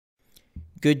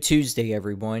Good Tuesday,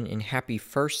 everyone, and happy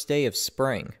first day of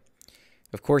spring.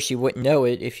 Of course, you wouldn't know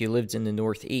it if you lived in the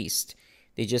Northeast.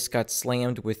 They just got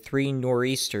slammed with 3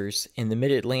 nor'easters, and the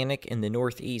Mid-Atlantic and the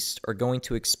Northeast are going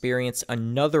to experience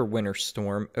another winter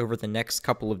storm over the next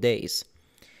couple of days.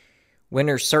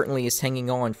 Winter certainly is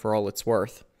hanging on for all it's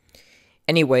worth.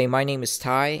 Anyway, my name is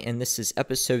Ty, and this is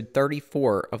episode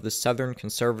 34 of the Southern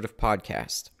Conservative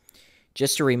Podcast.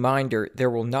 Just a reminder, there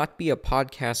will not be a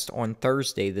podcast on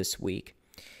Thursday this week,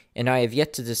 and I have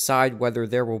yet to decide whether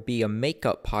there will be a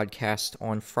makeup podcast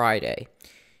on Friday,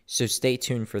 so stay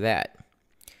tuned for that.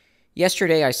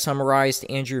 Yesterday, I summarized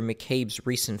Andrew McCabe's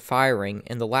recent firing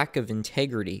and the lack of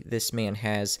integrity this man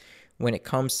has when it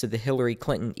comes to the Hillary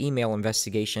Clinton email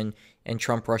investigation and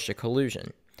Trump-Russia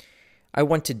collusion. I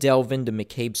want to delve into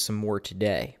McCabe some more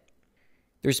today.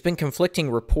 There's been conflicting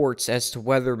reports as to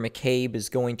whether McCabe is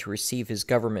going to receive his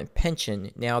government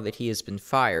pension now that he has been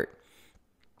fired.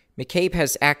 McCabe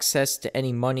has access to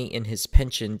any money in his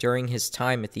pension during his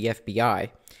time at the FBI,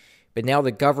 but now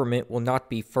the government will not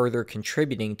be further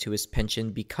contributing to his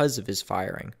pension because of his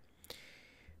firing.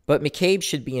 But McCabe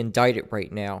should be indicted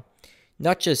right now,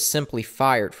 not just simply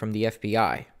fired from the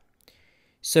FBI.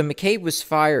 So McCabe was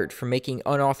fired for making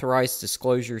unauthorized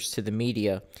disclosures to the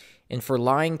media and for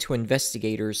lying to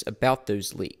investigators about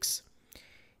those leaks.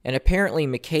 And apparently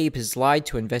McCabe has lied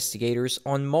to investigators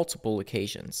on multiple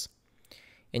occasions.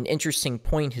 An interesting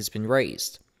point has been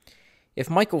raised. If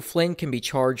Michael Flynn can be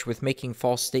charged with making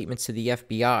false statements to the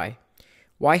FBI,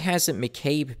 why hasn't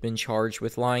McCabe been charged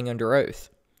with lying under oath?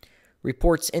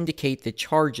 Reports indicate that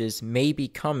charges may be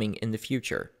coming in the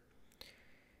future.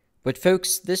 But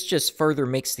folks, this just further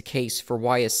makes the case for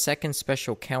why a second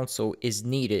special counsel is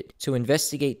needed to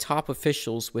investigate top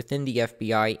officials within the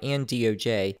FBI and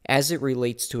DOJ as it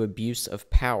relates to abuse of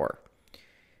power.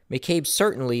 McCabe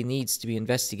certainly needs to be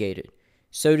investigated.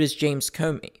 So does James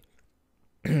Comey.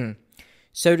 Who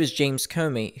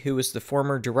was the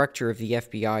former director of the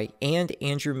FBI and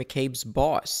Andrew McCabe's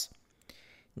boss.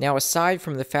 Now, aside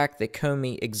from the fact that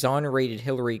Comey exonerated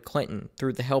Hillary Clinton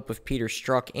through the help of Peter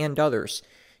Strzok and others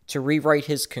to rewrite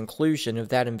his conclusion of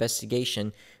that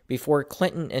investigation before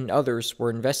Clinton and others were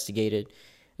investigated,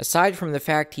 aside from the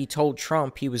fact he told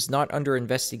Trump he was not under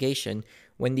investigation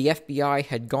when the FBI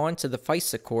had gone to the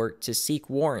FISA court to seek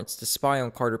warrants to spy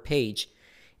on Carter Page,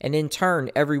 and in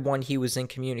turn everyone he was in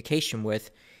communication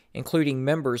with, including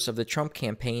members of the Trump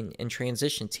campaign and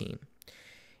transition team,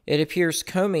 it appears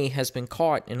Comey has been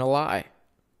caught in a lie.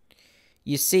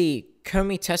 You see,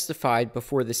 Comey testified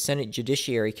before the Senate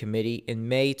Judiciary Committee in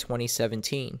May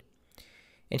 2017,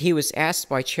 and he was asked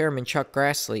by Chairman Chuck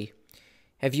Grassley,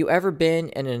 "Have you ever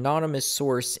been an anonymous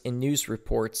source in news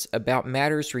reports about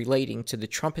matters relating to the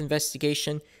Trump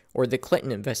investigation or the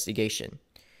Clinton investigation?"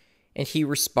 And he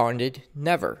responded,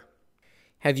 "Never."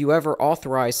 "Have you ever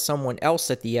authorized someone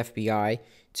else at the FBI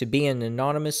to be an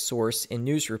anonymous source in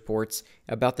news reports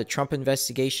about the Trump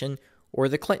investigation or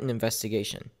the Clinton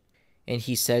investigation?" And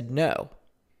he said no.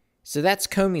 So that's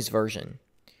Comey's version.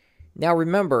 Now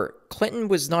remember, Clinton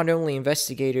was not only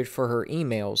investigated for her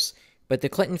emails, but the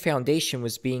Clinton Foundation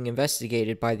was being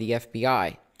investigated by the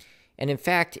FBI. And in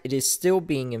fact, it is still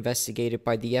being investigated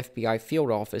by the FBI field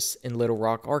office in Little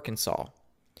Rock, Arkansas.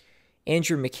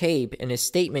 Andrew McCabe, in a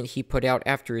statement he put out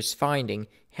after his finding,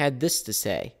 had this to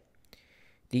say: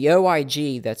 "The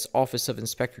OIG, that's Office of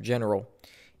Inspector General,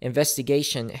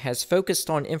 investigation has focused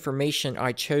on information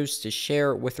I chose to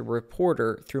share with a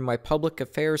reporter through my public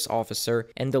affairs officer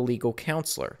and the legal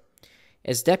counselor.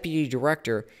 As deputy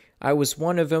director, I was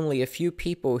one of only a few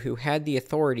people who had the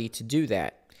authority to do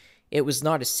that. It was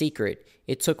not a secret.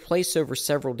 It took place over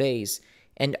several days,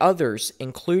 and others,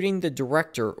 including the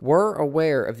director, were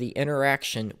aware of the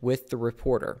interaction with the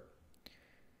reporter."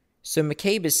 So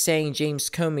McCabe is saying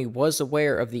James Comey was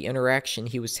aware of the interaction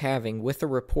he was having with a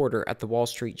reporter at the Wall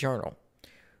Street Journal.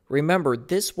 Remember,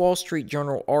 this Wall Street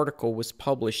Journal article was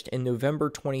published in November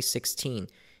 2016,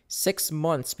 6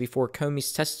 months before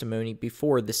Comey's testimony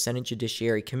before the Senate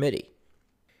Judiciary Committee.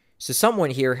 So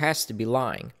someone here has to be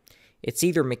lying. It's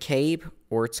either McCabe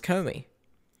or it's Comey.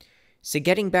 So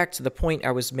getting back to the point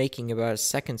I was making about a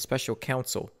second special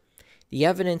counsel, the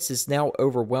evidence is now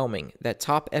overwhelming that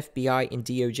top FBI and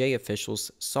DOJ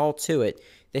officials saw to it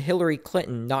that Hillary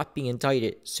Clinton not be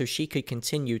indicted so she could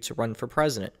continue to run for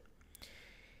president.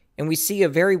 And we see a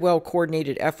very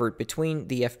well-coordinated effort between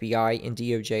the FBI and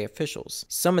DOJ officials,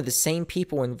 some of the same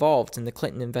people involved in the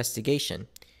Clinton investigation,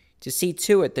 to see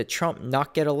to it that Trump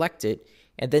not get elected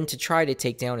and then to try to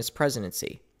take down his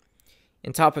presidency.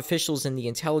 and top officials in the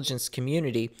intelligence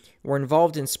community were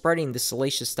involved in spreading the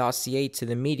salacious dossier to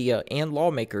the media and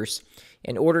lawmakers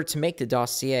in order to make the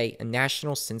dossier a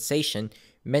national sensation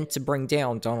meant to bring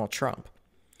down Donald Trump.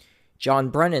 John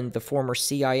Brennan, the former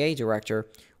CIA director,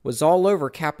 was all over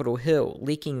Capitol Hill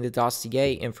leaking the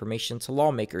dossier information to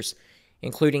lawmakers,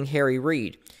 including Harry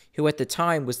Reid, who at the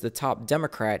time was the top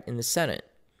Democrat in the Senate.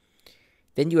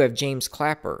 Then you have James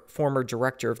Clapper, former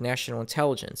director of national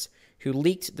intelligence, who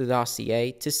leaked the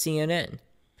dossier to CNN.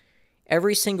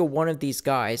 Every single one of these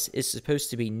guys is supposed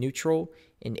to be neutral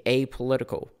and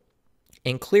apolitical,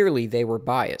 and clearly they were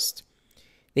biased.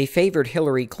 They favored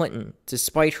Hillary Clinton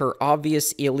despite her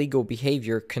obvious illegal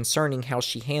behavior concerning how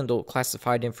she handled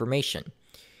classified information,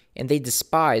 and they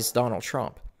despised Donald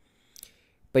Trump.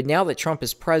 But now that Trump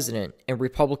is president and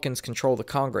Republicans control the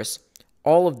Congress,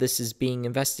 all of this is being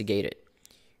investigated.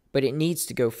 But it needs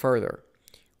to go further.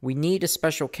 We need a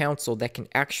special counsel that can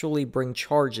actually bring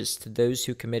charges to those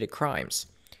who committed crimes.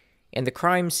 And the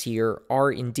crimes here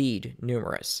are indeed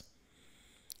numerous.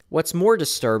 What's more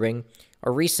disturbing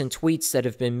are recent tweets that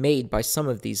have been made by some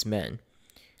of these men.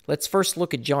 Let's first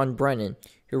look at John Brennan,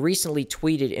 who recently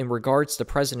tweeted in regards to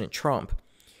President Trump,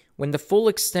 "When the full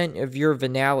extent of your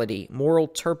venality, moral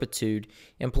turpitude,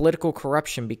 and political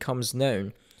corruption becomes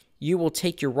known, you will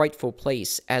take your rightful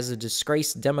place as a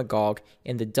disgraced demagogue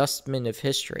in the dustbin of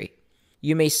history.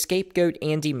 You may scapegoat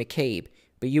Andy McCabe,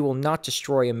 but you will not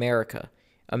destroy America.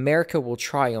 America will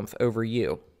triumph over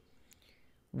you."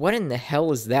 What in the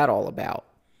hell is that all about?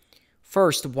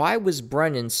 First, why was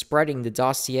Brennan spreading the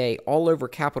dossier all over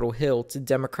Capitol Hill to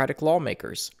Democratic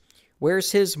lawmakers?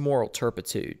 Where's his moral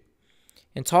turpitude?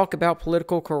 And talk about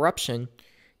political corruption.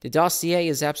 The dossier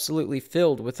is absolutely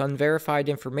filled with unverified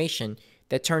information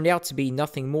that turned out to be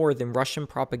nothing more than Russian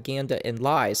propaganda and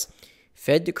lies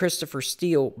fed to Christopher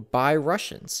Steele by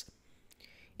Russians.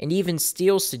 And even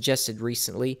Steele suggested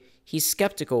recently he's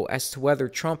skeptical as to whether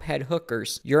Trump had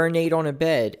hookers urinate on a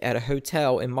bed at a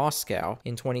hotel in Moscow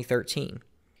in 2013.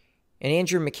 And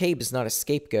Andrew McCabe is not a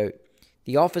scapegoat.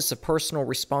 The Office of Personal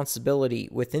Responsibility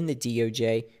within the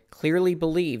DOJ clearly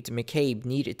believed McCabe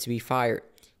needed to be fired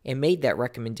and made that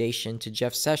recommendation to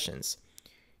Jeff Sessions.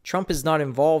 Trump is not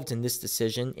involved in this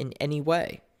decision in any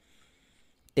way.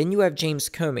 Then you have James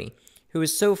Comey, who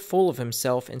is so full of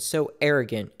himself and so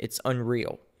arrogant it's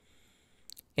unreal.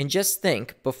 And just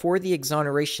think, before the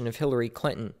exoneration of Hillary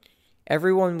Clinton,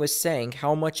 everyone was saying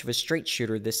how much of a straight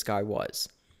shooter this guy was.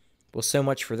 Well, so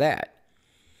much for that.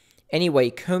 Anyway,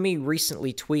 Comey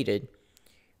recently tweeted,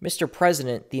 "Mr.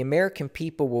 President, the American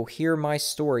people will hear my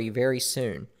story very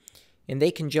soon, and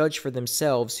they can judge for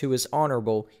themselves who is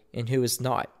honorable and who is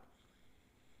not."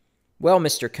 Well,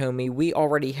 Mr. Comey, we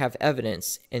already have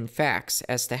evidence and facts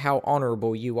as to how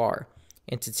honorable you are,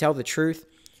 and to tell the truth,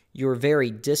 you are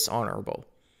very dishonorable.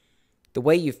 The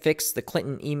way you fixed the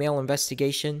Clinton email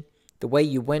investigation, the way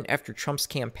you went after Trump's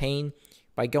campaign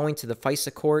by going to the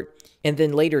FISA court, and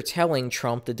then later telling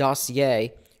Trump the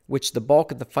dossier, which the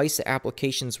bulk of the FISA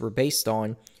applications were based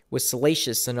on, was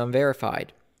salacious and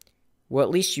unverified. Well,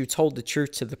 at least you told the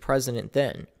truth to the president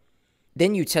then.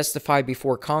 Then you testified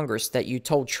before Congress that you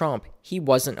told Trump he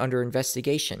wasn't under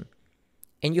investigation.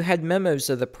 And you had memos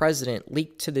of the president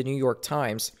leaked to the New York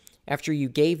Times after you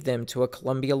gave them to a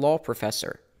Columbia law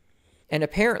professor. And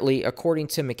apparently, according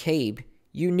to McCabe,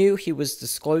 you knew he was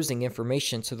disclosing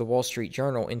information to the Wall Street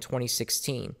Journal in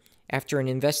 2016 after an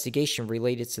investigation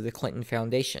related to the Clinton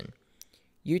Foundation.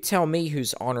 You tell me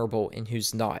who's honorable and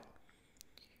who's not.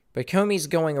 But Comey's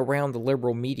going around the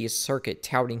liberal media circuit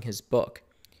touting his book.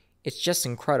 It's just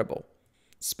incredible.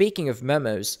 Speaking of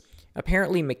memos,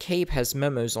 apparently McCabe has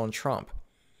memos on Trump.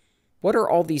 What are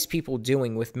all these people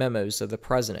doing with memos of the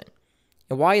president?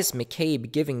 And why is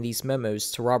McCabe giving these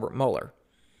memos to Robert Mueller?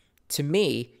 To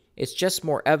me, it's just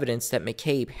more evidence that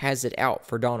McCabe has it out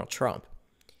for Donald Trump.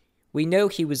 We know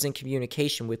he was in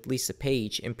communication with Lisa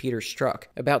Page and Peter Strzok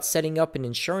about setting up an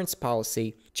insurance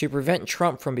policy to prevent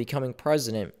Trump from becoming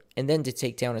president and then to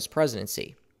take down his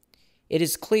presidency. It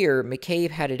is clear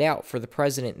McCabe had it out for the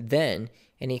president then,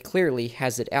 and he clearly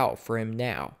has it out for him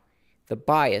now. The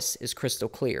bias is crystal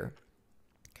clear.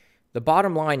 The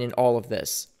bottom line in all of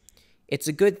this, it's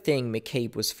a good thing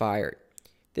McCabe was fired.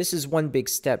 This is one big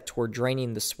step toward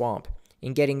draining the swamp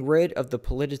and getting rid of the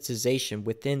politicization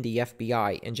within the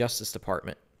FBI and Justice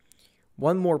Department.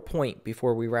 One more point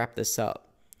before we wrap this up.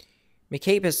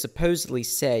 McCabe has supposedly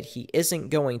said he isn't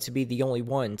going to be the only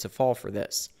one to fall for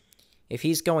this. If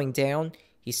he's going down,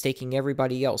 he's taking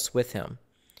everybody else with him.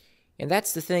 And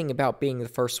that's the thing about being the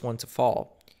first one to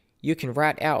fall. You can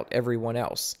rat out everyone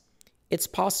else. It's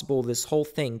possible this whole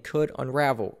thing could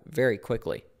unravel very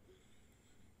quickly.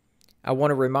 I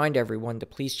want to remind everyone to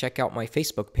please check out my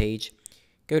Facebook page.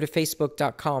 Go to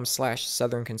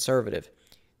facebook.com/Southern Conservative.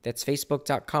 That's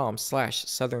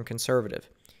facebook.com/Southern Conservative.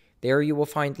 There you will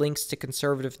find links to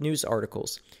conservative news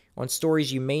articles on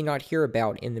stories you may not hear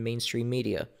about in the mainstream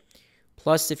media.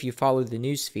 Plus, if you follow the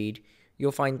news feed,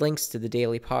 you'll find links to the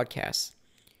daily podcasts.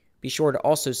 Be sure to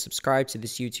also subscribe to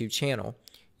this YouTube channel.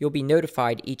 You'll be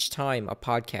notified each time a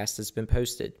podcast has been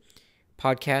posted.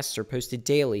 Podcasts are posted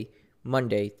daily,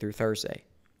 Monday through Thursday.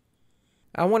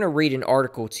 I want to read an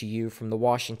article to you from the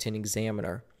Washington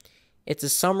Examiner. It's a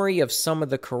summary of some of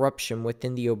the corruption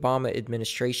within the Obama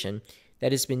administration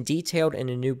that has been detailed in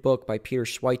a new book by Peter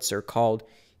Schweitzer called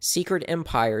Secret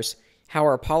Empires: How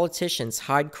Our Politicians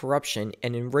Hide Corruption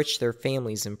and Enrich Their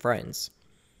Families and Friends.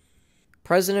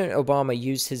 President Obama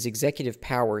used his executive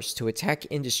powers to attack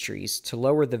industries to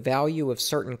lower the value of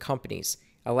certain companies,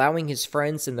 allowing his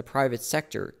friends in the private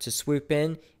sector to swoop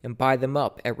in and buy them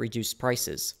up at reduced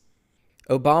prices.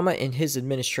 Obama and his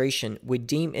administration would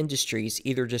deem industries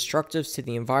either destructive to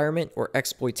the environment or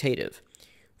exploitative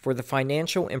for the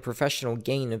financial and professional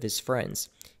gain of his friends,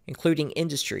 including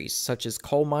industries such as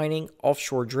coal mining,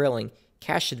 offshore drilling,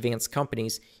 cash advance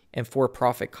companies, and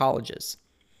for-profit colleges.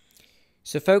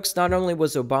 So folks, not only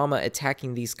was Obama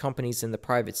attacking these companies in the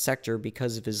private sector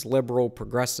because of his liberal,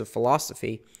 progressive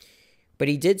philosophy, but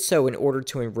he did so in order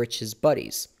to enrich his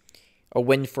buddies. A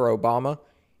win for Obama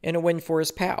and a win for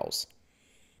his pals.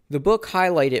 The book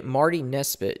highlighted Marty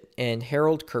Nesbitt and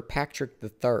Harold Kirkpatrick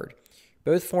III,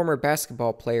 both former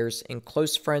basketball players and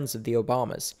close friends of the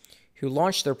Obamas, who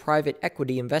launched their private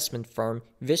equity investment firm,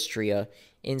 Vistria,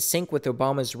 in sync with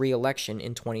Obama's re-election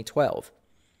in 2012.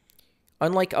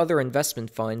 Unlike other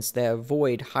investment funds that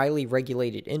avoid highly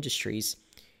regulated industries,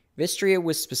 Vistria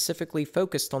was specifically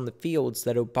focused on the fields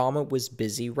that Obama was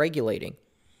busy regulating.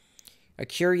 A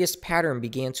curious pattern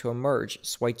began to emerge,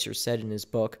 Schweitzer said in his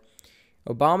book.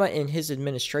 Obama and his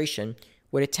administration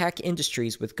would attack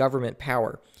industries with government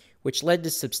power, which led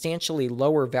to substantially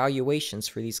lower valuations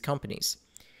for these companies.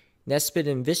 Nesbitt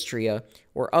and Vistria,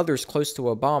 or others close to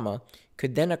Obama,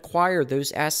 could then acquire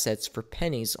those assets for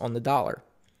pennies on the dollar.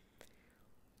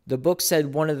 The book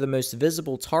said one of the most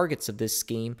visible targets of this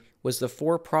scheme was the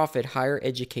for-profit higher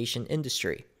education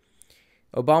industry.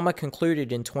 Obama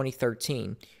concluded in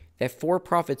 2013 that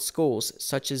for-profit schools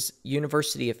such as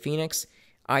University of Phoenix,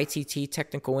 ITT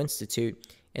Technical Institute,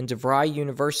 and DeVry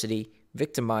University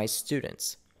victimized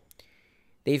students.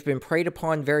 They've been preyed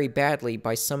upon very badly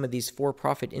by some of these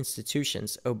for-profit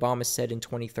institutions, Obama said in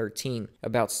 2013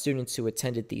 about students who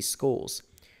attended these schools.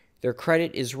 Their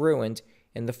credit is ruined,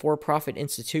 and the for-profit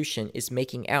institution is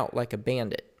making out like a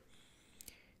bandit.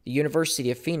 The University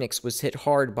of Phoenix was hit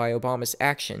hard by Obama's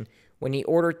action when he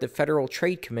ordered the Federal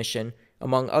Trade Commission,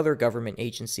 among other government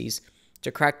agencies,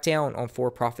 to crack down on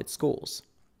for-profit schools.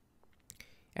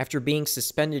 After being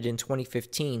suspended in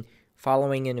 2015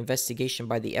 following an investigation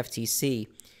by the FTC,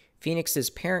 Phoenix's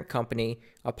parent company,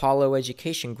 Apollo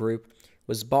Education Group,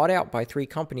 was bought out by 3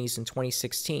 companies in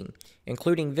 2016,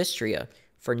 including Vistria,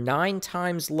 for 9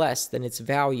 times less than its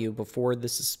value before the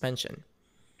suspension.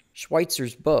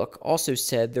 Schweitzer's book also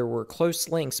said there were close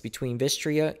links between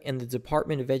Vistria and the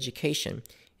Department of Education,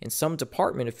 and some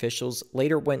department officials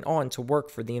later went on to work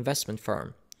for the investment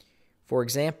firm. For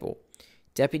example,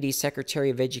 Deputy Secretary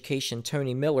of Education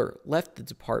Tony Miller left the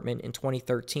department in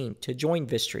 2013 to join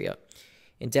Vistria,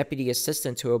 and Deputy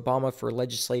Assistant to Obama for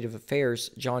Legislative Affairs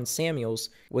John Samuels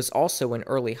was also an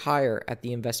early hire at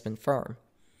the investment firm.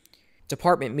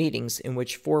 Department meetings in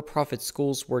which for-profit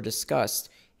schools were discussed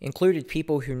included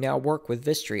people who now work with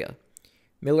Vistria.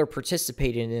 Miller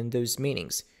participated in those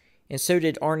meetings, and so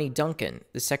did Arne Duncan,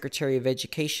 the Secretary of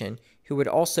Education, who would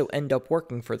also end up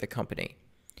working for the company.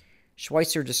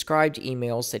 Schweitzer described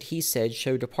emails that he said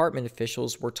showed department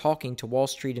officials were talking to Wall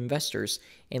Street investors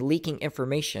and leaking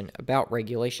information about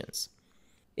regulations.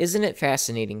 Isn't it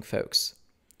fascinating, folks?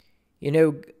 You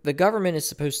know, the government is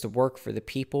supposed to work for the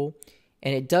people,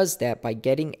 and it does that by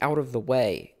getting out of the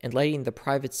way and letting the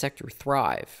private sector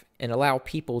thrive and allow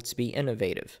people to be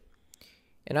innovative.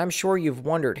 And I'm sure you've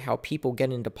wondered how people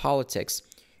get into politics,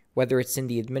 whether it's in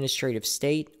the administrative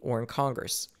state or in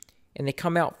Congress, and they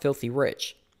come out filthy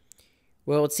rich.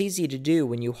 Well, it's easy to do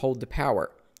when you hold the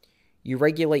power. You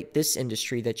regulate this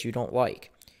industry that you don't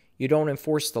like. You don't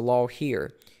enforce the law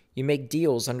here. You make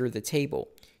deals under the table.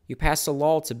 You pass a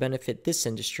law to benefit this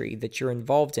industry that you're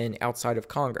involved in outside of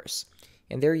Congress.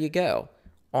 And there you go,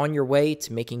 on your way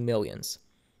to making millions.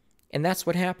 And that's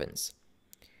what happens.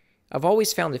 I've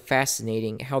always found it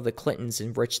fascinating how the Clintons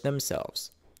enriched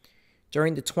themselves.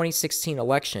 During the 2016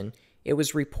 election, it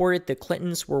was reported the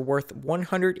Clintons were worth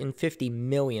 $150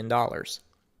 million.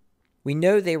 We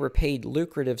know they were paid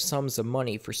lucrative sums of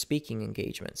money for speaking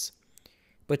engagements,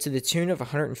 but to the tune of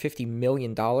 $150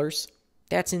 million?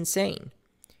 That's insane.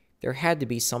 There had to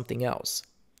be something else.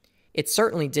 It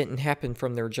certainly didn't happen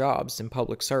from their jobs in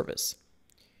public service.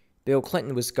 Bill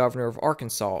Clinton was governor of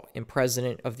Arkansas and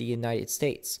president of the United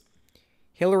States.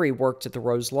 Hillary worked at the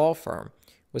Rose Law Firm,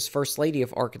 was First Lady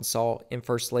of Arkansas and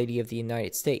First Lady of the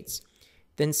United States,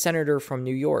 then Senator from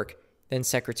New York, then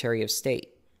Secretary of State.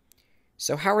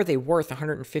 So how are they worth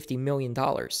 $150 million?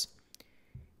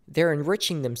 They're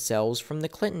enriching themselves from the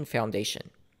Clinton Foundation.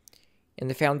 And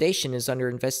the foundation is under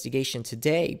investigation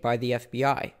today by the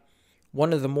FBI.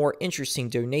 One of the more interesting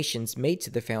donations made to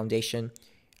the foundation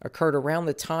occurred around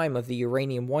the time of the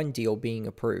Uranium One deal being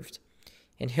approved,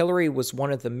 and Hillary was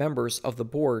one of the members of the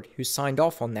board who signed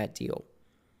off on that deal.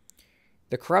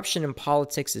 The corruption in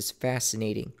politics is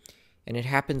fascinating, and it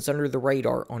happens under the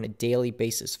radar on a daily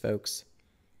basis, folks.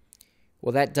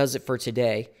 Well, that does it for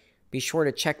today. Be sure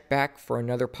to check back for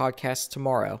another podcast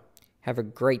tomorrow. Have a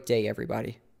great day,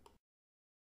 everybody.